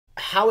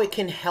how it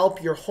can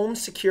help your home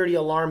security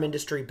alarm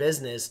industry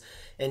business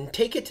and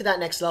take it to that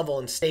next level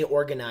and stay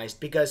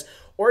organized, because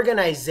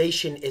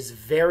organization is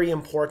very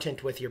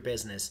important with your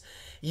business.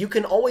 You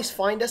can always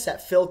find us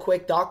at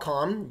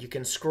philquick.com. You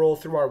can scroll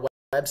through our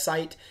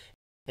website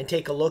and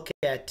take a look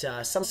at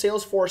some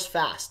Salesforce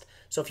Fast.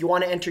 So if you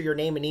want to enter your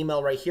name and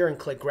email right here and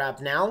click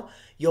grab now,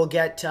 you'll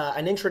get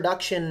an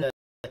introduction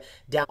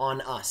down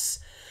on us.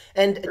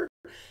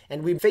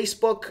 And we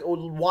Facebook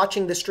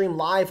watching the stream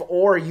live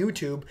or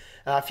YouTube,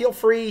 feel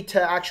free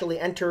to actually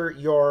enter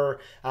your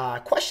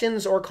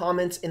questions or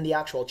comments in the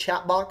actual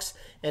chat box,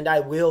 and I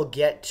will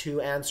get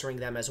to answering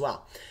them as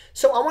well.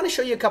 So I want to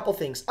show you a couple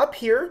things. Up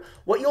here,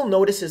 what you'll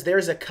notice is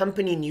there's a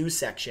company news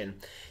section.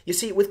 You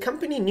see, with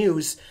company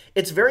news,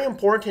 it's very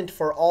important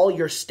for all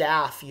your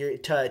staff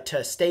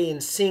to stay in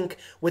sync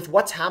with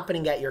what's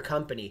happening at your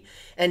company.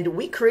 And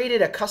we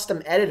created a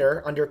custom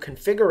editor under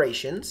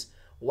configurations,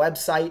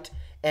 website,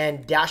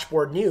 and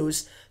dashboard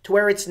news to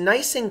where it's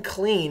nice and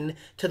clean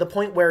to the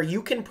point where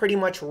you can pretty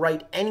much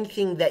write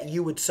anything that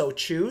you would so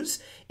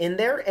choose in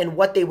there. And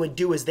what they would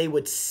do is they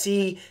would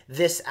see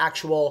this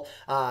actual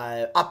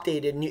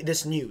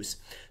this news.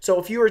 So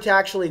if you were to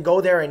actually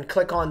go there and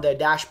click on the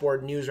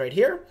dashboard news right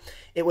here,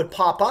 it would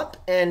pop up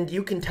and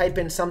you can type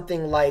in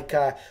something like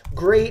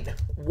great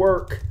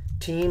work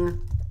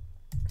team,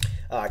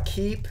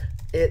 keep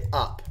it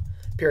up,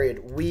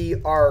 period.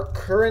 We are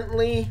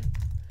currently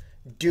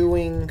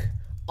doing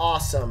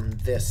awesome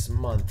this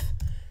month.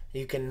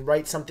 You can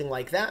write something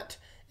like that,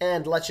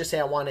 and let's just say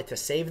I wanted to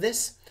save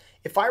this.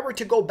 If I were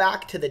to go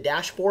back to the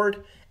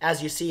dashboard,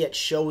 as you see, it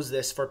shows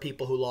this for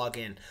people who log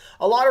in.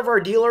 A lot of our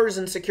dealers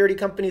and security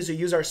companies who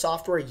use our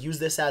software use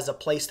this as a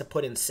place to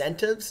put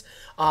incentives,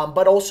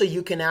 but also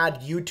you can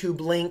add YouTube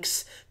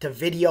links to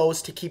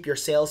videos to keep your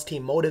sales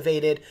team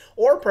motivated,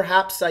 or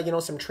perhaps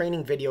some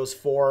training videos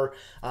for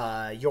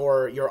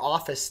your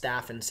office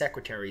staff and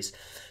secretaries.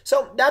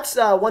 So that's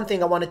one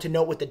thing I wanted to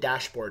note with the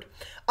dashboard.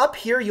 Up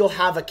here, you'll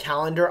have a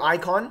calendar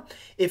icon.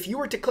 If you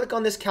were to click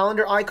on this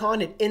calendar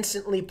icon, it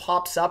instantly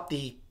pops up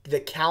the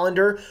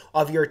calendar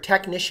of your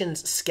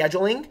technicians'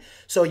 scheduling.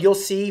 So you'll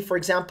see, for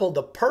example,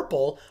 the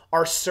purple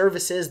are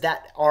services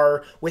that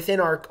are within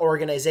our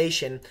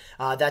organization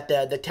that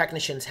the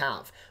technicians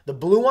have. The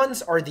blue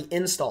ones are the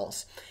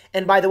installs.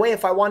 And by the way,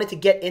 if I wanted to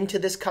get into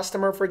this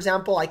customer, for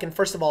example, I can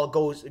first of all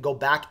go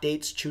back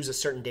dates, choose a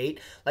certain date.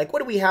 Like, what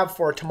do we have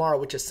for tomorrow,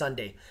 which is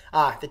Sunday?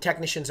 The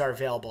technicians are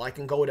available. I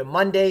can go to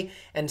Monday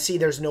and see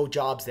there's no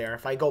jobs there.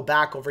 If I go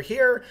back over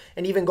here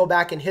and even go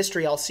back in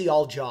history, I'll see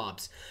all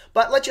jobs.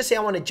 But let's just say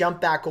I want to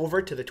jump back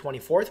over to the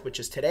 24th, which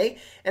is today,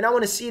 and I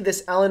want to see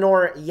this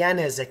Eleanor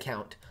Yanez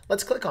account.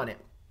 Let's click on it.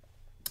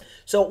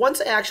 So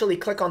once I actually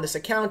click on this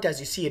account, as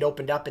you see, it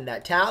opened up in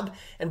that tab.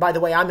 And by the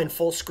way, I'm in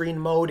full screen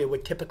mode. It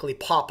would typically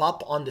pop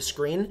up on the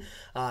screen.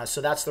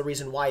 So that's the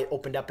reason why it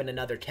opened up in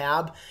another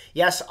tab.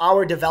 Yes,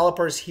 our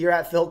developers here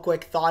at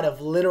PhilQuick thought of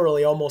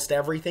literally almost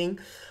everything.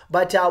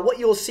 But what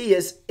you'll see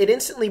is it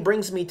instantly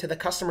brings me to the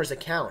customer's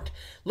account.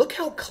 Look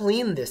how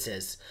clean this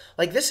is.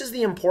 Like, this is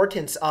the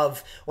importance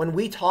of when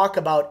we talk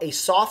about a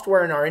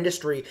software in our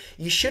industry,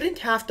 you shouldn't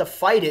have to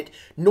fight it,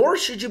 nor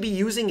should you be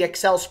using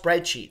Excel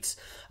spreadsheets.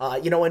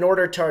 In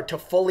order to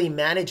fully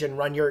manage and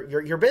run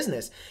your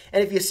business.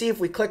 And if you see, if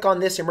we click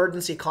on this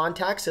emergency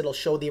contacts, it'll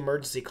show the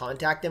emergency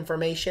contact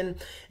information.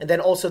 And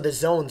then also the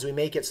zones, we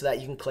make it so that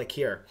you can click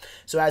here.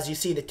 So as you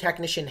see, the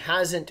technician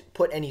hasn't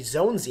put any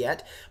zones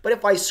yet. But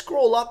if I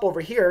scroll up over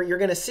here, you're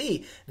going to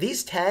see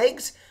these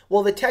tags.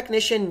 Well, the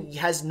technician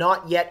has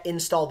not yet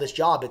installed this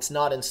job. It's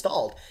not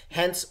installed.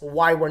 Hence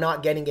why we're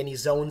not getting any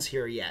zones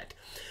here yet.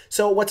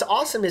 So what's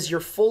awesome is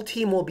your full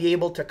team will be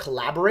able to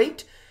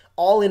collaborate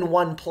all in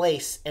one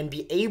place and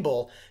be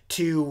able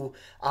to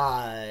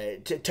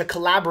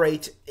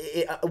collaborate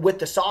with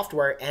the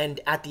software.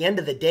 And at the end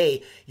of the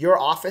day, your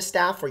office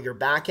staff or your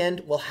back end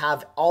will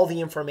have all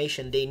the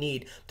information they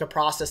need to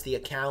process the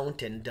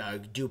account and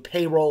do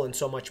payroll and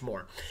so much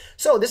more.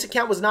 So this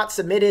account was not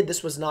submitted.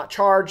 This was not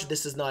charged.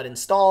 This is not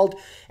installed.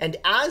 And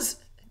as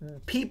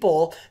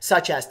people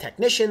such as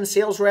technicians,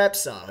 sales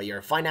reps,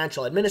 your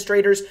financial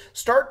administrators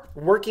start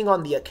working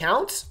on the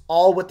accounts,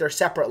 all with their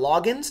separate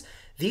logins,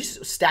 these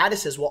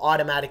statuses will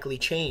automatically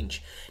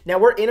change. Now,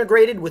 we're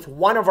integrated with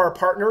one of our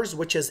partners,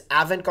 which is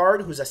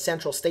Avantgarde, who's a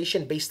central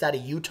station based out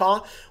of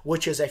Utah,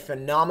 which is a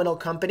phenomenal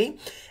company.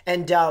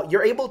 And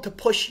you're able to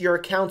push your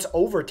accounts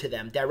over to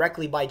them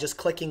directly by just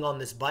clicking on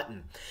this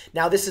button.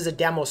 Now, this is a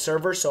demo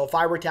server, so if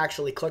I were to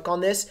actually click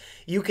on this,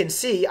 you can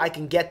see I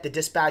can get the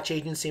dispatch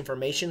agency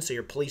information, so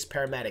your police,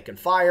 paramedic, and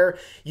fire.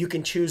 You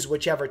can choose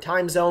whichever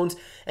time zones.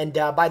 And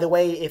by the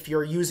way, if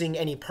you're using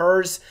any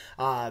PERS,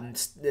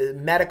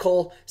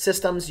 medical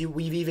systems,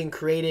 we've even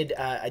created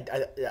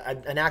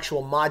an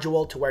actual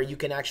module to where you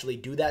can actually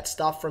do that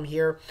stuff from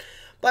here.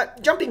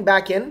 But jumping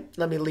back in,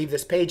 let me leave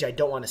this page. I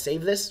don't want to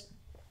save this.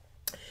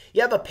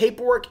 You have a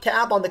paperwork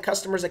tab on the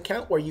customer's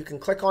account where you can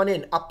click on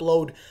it and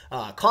upload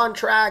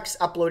contracts,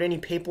 upload any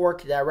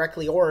paperwork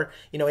directly, or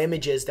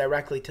images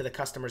directly to the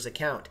customer's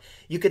account.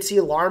 You could see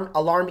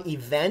alarm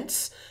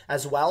events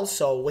as well.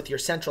 So with your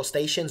central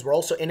stations, we're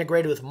also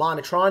integrated with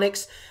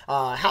Monitronics.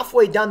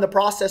 Halfway done the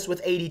process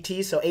with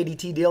ADT, so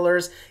ADT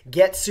dealers,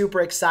 get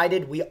super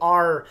excited. We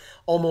are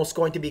almost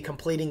going to be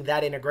completing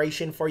that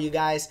integration for you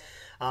guys.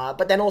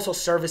 But then also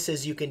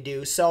services you can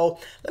do. So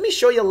let me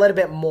show you a little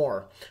bit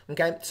more.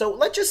 Okay, so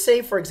let's just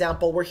say, for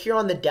example, we're here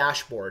on the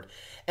dashboard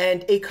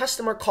and a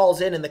customer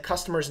calls in and the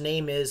customer's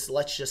name is,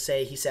 let's just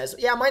say he says,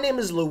 yeah, my name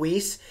is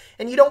Luis,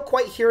 and you don't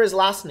quite hear his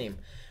last name.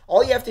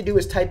 All you have to do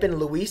is type in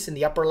Luis in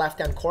the upper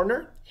left-hand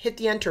corner, hit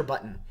the enter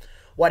button.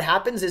 What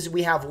happens is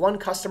we have one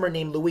customer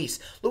named Luis.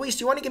 Luis,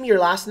 do you want to give me your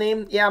last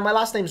name? Yeah, my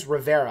last name's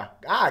Rivera.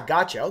 Ah,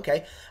 gotcha.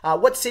 Okay.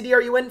 What city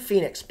are you in?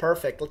 Phoenix.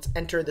 Perfect. Let's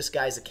enter this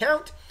guy's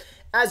account.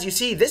 As you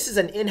see, this is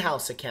an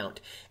in-house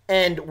account,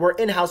 and we're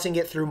in-housing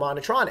it through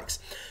Monitronics.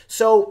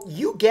 So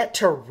you get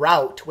to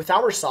route, with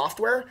our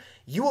software,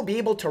 you will be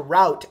able to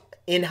route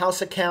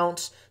in-house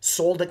accounts,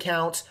 sold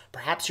accounts.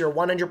 Perhaps you're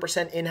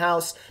 100%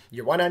 in-house,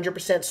 you're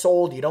 100%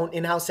 sold, you don't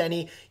in-house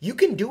any. You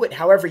can do it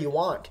however you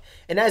want.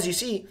 And as you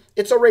see,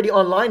 it's already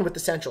online with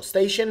the central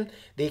station.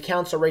 The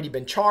account's already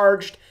been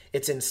charged,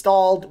 it's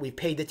installed, we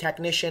paid the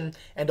technician,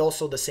 and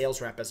also the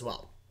sales rep as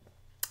well.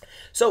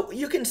 So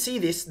you can see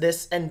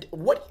this, and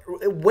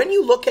when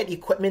you look at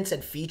equipments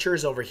and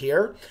features over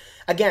here,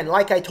 again,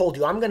 like I told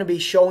you, I'm going to be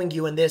showing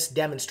you in this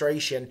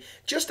demonstration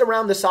just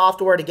around the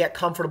software to get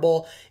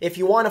comfortable. If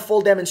you want a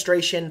full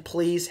demonstration,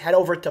 please head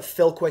over to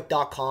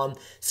philquick.com,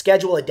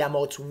 schedule a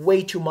demo. It's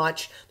way too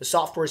much. The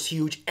software is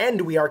huge,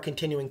 and we are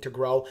continuing to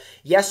grow.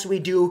 Yes, we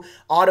do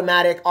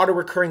automatic,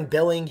 auto-recurring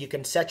billing. You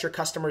can set your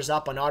customers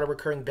up on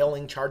auto-recurring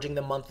billing, charging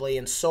them monthly,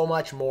 and so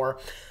much more.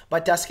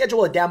 But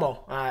schedule a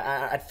demo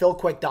at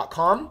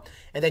philquick.com,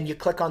 and then you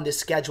click on this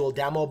schedule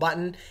demo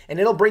button, and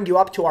it'll bring you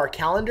up to our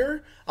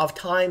calendar of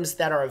times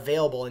that are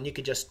available, and you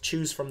can just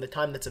choose from the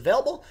time that's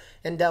available,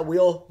 and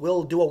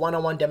we'll do a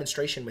one-on-one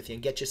demonstration with you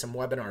and get you some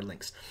webinar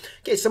links.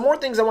 Okay, some more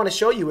things I want to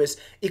show you is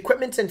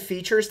equipments and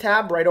features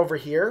tab right over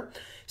here.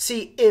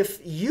 See, if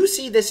you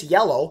see this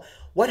yellow,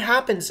 what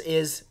happens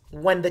is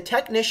when the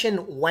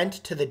technician went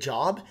to the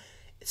job,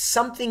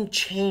 something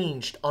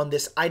changed on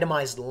this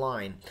itemized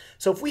line.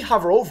 So if we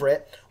hover over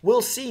it,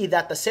 we'll see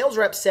that the sales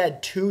rep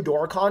said 2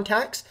 door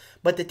contacts,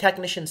 but the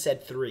technician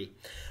said 3.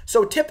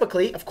 So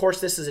typically, of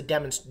course, this is a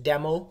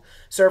demo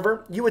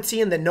server. You would see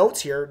in the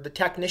notes here, the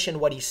technician,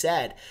 what he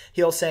said.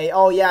 He'll say,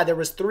 oh yeah, there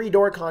was 3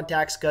 door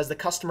contacts because the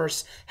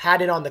customers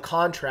had it on the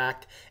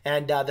contract,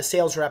 and the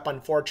sales rep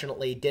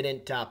unfortunately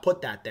didn't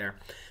put that there.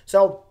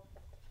 So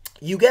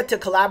you get to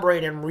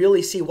collaborate and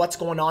really see what's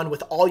going on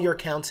with all your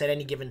accounts at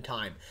any given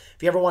time.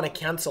 If you ever want to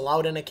cancel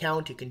out an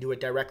account, you can do it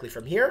directly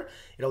from here.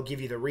 It'll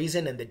give you the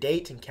reason and the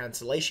date and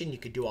cancellation. You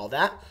could do all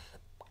that.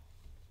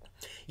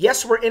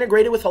 Yes, we're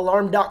integrated with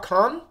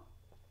Alarm.com.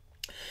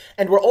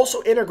 And we're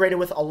also integrated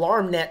with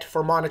AlarmNet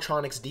for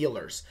Monitronics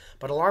dealers.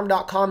 But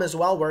Alarm.com as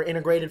well, we're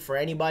integrated for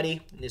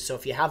anybody. So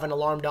if you have an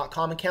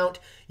Alarm.com account,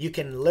 you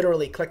can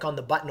literally click on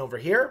the button over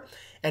here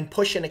and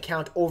push an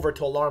account over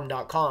to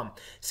Alarm.com.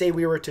 Say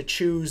we were to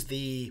choose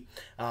the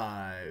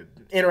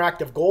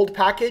Interactive Gold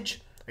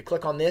package. I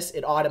click on this,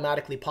 it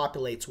automatically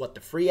populates what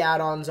the free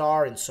add-ons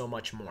are and so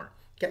much more.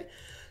 Okay.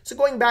 So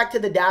going back to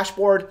the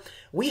dashboard,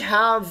 we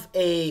have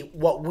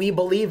what we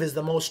believe is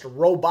the most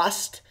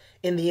robust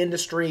in the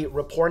industry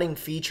reporting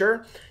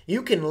feature.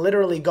 You can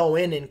literally go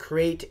in and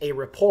create a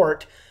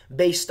report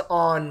based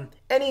on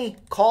any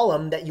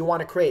column that you want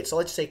to create. So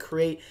let's say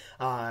create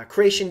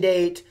creation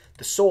date,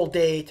 the sold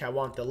date, I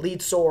want the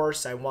lead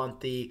source, I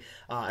want the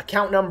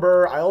account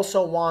number, I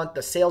also want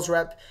the sales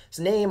rep's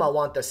name, I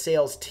want the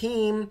sales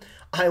team,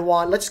 I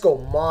want, let's go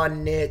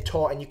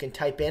monitor, and you can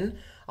type in,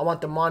 I want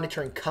the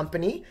monitoring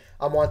company,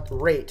 I want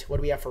rate. What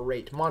do we have for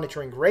rate?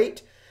 Monitoring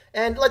rate.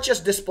 And let's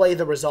just display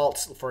the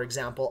results, for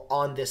example,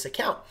 on this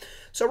account.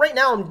 So right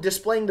now I'm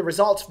displaying the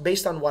results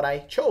based on what I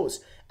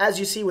chose. As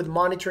you see with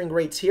monitoring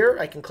rates here,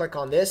 I can click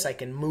on this. I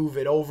can move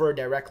it over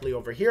directly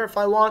over here if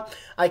I want.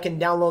 I can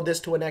download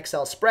this to an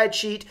Excel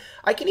spreadsheet.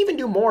 I can even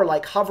do more,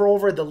 like hover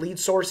over the lead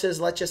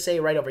sources, let's just say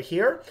right over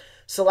here.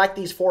 Select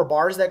these 4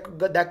 bars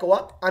that go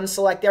up,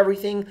 unselect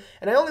everything,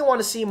 and I only want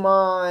to see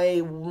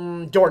my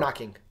door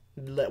knocking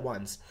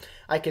ones.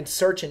 I can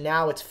search, and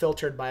now it's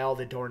filtered by all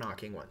the door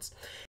knocking ones.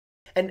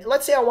 And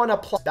let's say I want to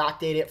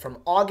backdate it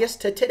from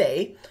August to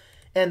today,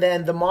 and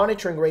then the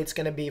monitoring rate's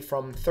going to be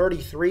from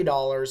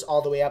 $33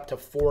 all the way up to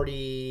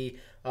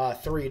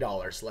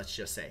 $43, let's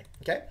just say,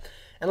 okay?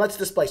 And let's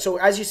display. So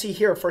as you see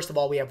here, first of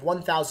all, we have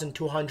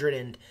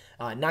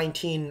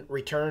 1,219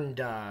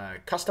 returned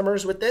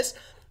customers with this.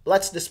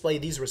 Let's display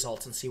these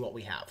results and see what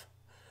we have.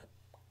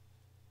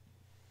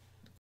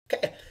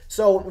 Okay,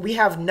 so we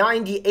have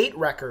 98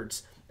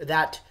 records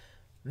that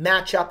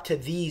match up to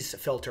these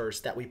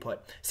filters that we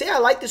put. Say I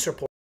like this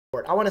report.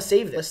 I want to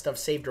save this list of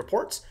saved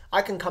reports.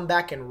 I can come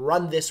back and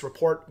run this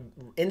report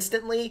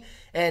instantly,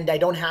 and I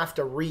don't have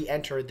to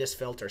re-enter this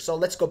filter. So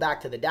let's go back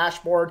to the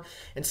dashboard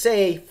and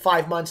say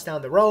 5 months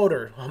down the road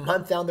or a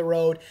month down the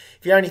road.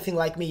 If you're anything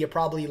like me, you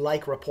probably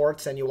like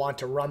reports and you want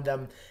to run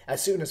them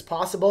as soon as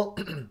possible.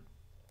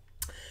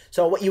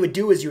 So what you would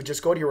do is you would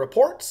just go to your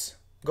reports,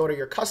 go to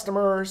your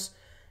customers,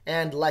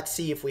 and let's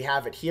see if we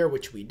have it here,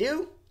 which we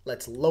do.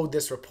 Let's load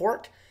this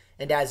report.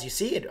 And as you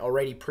see, it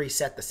already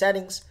preset the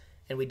settings,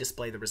 and we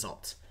display the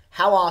results.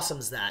 How awesome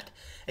is that?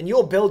 And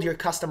you'll build your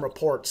custom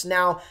reports.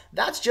 Now,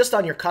 that's just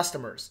on your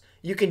customers.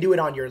 You can do it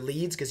on your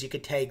leads because you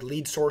could tag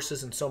lead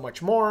sources and so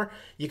much more.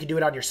 You can do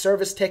it on your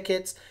service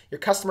tickets, your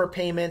customer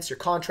payments, your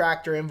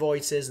contractor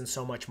invoices, and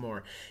so much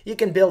more. You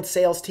can build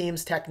sales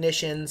teams,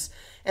 technicians,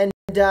 and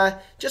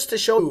just to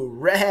show you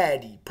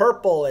red,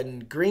 purple,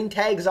 and green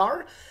tags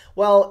are,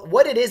 well,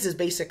 what it is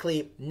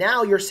basically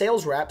now your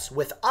sales reps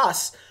with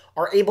us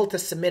are able to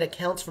submit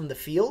accounts from the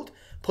field,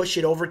 push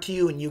it over to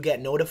you, and you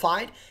get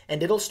notified,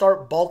 and it'll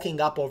start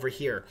bulking up over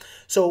here.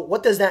 So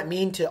what does that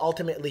mean to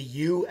ultimately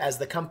you as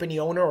the company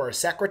owner or a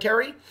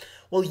secretary?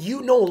 Well,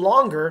 you no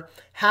longer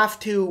have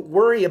to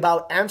worry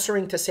about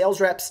answering to sales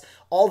reps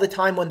all the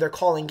time when they're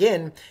calling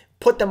in,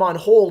 put them on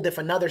hold if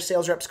another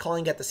sales rep's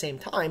calling at the same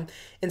time.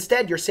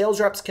 Instead, your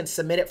sales reps can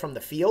submit it from the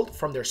field,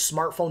 from their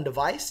smartphone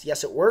device.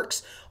 Yes, it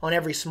works on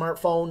every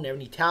smartphone,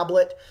 any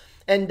tablet.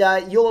 And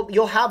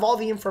you'll have all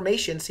the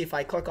information, see if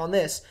I click on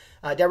this,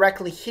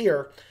 directly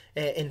here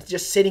and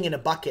just sitting in a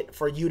bucket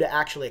for you to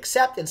actually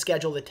accept and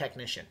schedule the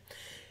technician.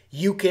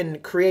 You can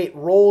create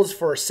roles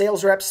for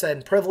sales reps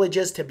and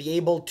privileges to be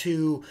able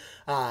to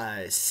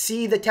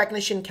see the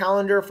technician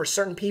calendar for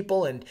certain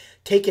people and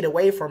take it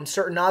away from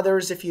certain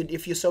others if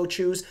you so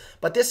choose.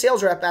 But this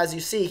sales rep, as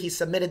you see, he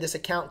submitted this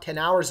account 10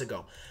 hours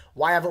ago.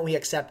 Why haven't we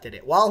accepted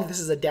it? Well, this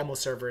is a demo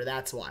server,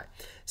 that's why.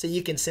 So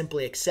you can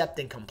simply accept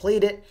and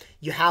complete it.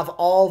 You have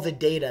all the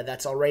data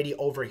that's already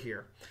over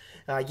here.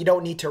 You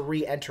don't need to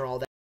re-enter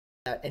all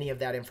any of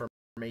that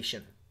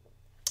information.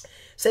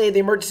 Say the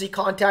emergency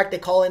contact, they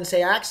call in and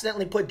say, I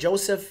accidentally put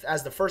Joseph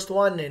as the first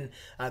one and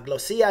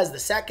Glosia as the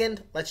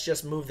second. Let's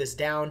just move this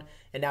down,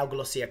 and now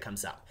Glosia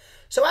comes up.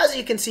 So as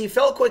you can see,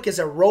 PhilQuick is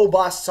a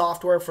robust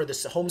software for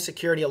the home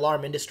security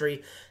alarm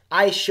industry.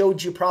 I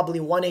showed you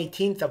probably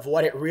 1/18 of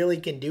what it really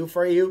can do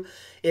for you.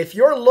 If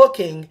you're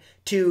looking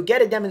to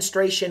get a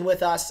demonstration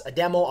with us, a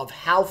demo of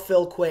how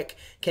PhilQuick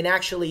can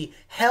actually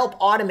help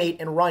automate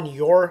and run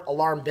your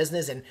alarm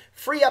business and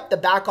free up the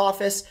back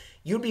office,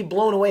 you'd be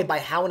blown away by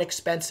how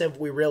inexpensive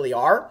we really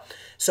are.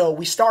 So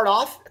we start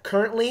off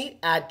currently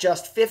at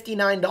just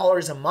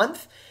 $59 a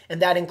month,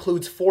 and that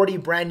includes 40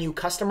 brand new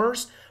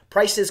customers.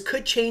 Prices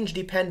could change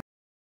depending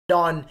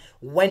on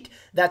when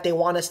that they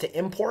want us to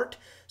import.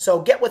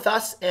 So get with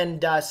us,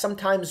 and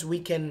sometimes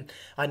we can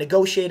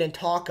negotiate and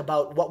talk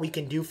about what we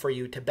can do for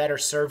you to better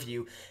serve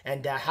you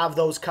and have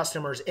those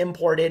customers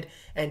imported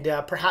and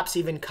perhaps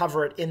even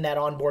cover it in that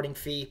onboarding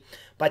fee.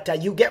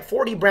 But you get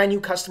 40 brand new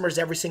customers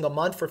every single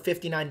month for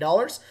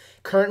 $59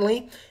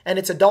 currently, and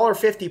it's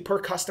 $1.50 per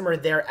customer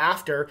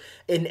thereafter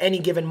in any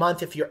given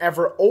month if you're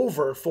ever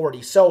over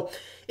 40. So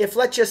if,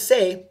 let's just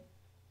say,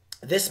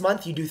 this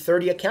month you do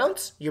 30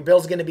 accounts, your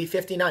bill's going to be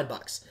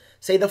 $59.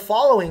 Say the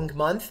following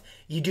month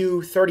you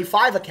do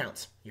 35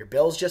 accounts, your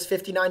bill's just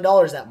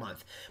 $59 that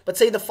month. But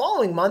say the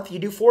following month you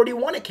do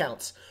 41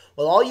 accounts.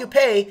 Well, all you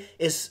pay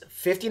is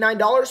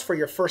 $59 for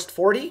your first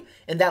 40,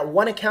 and that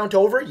one account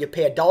over, you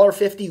pay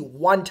 $1.50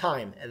 one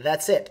time.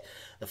 That's it.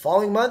 The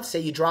following month, say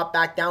you drop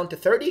back down to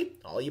 30,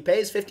 all you pay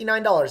is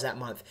 $59 that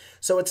month.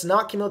 So it's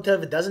not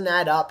cumulative, it doesn't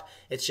add up,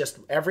 it's just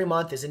every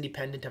month is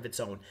independent of its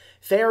own.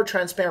 Fair,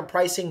 transparent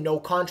pricing, no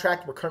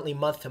contract, we're currently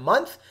month to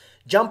month.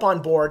 Jump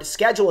on board,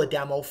 schedule a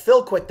demo,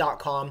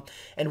 philquick.com,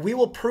 and we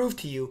will prove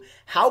to you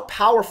how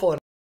powerful it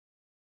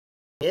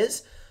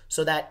is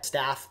so that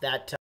staff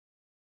that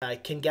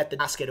can get the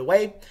basket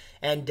away.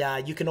 And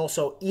you can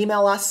also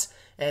email us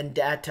and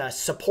at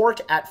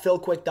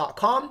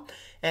support@philquick.com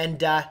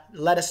and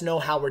let us know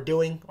how we're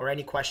doing or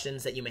any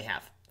questions that you may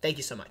have. Thank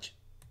you so much.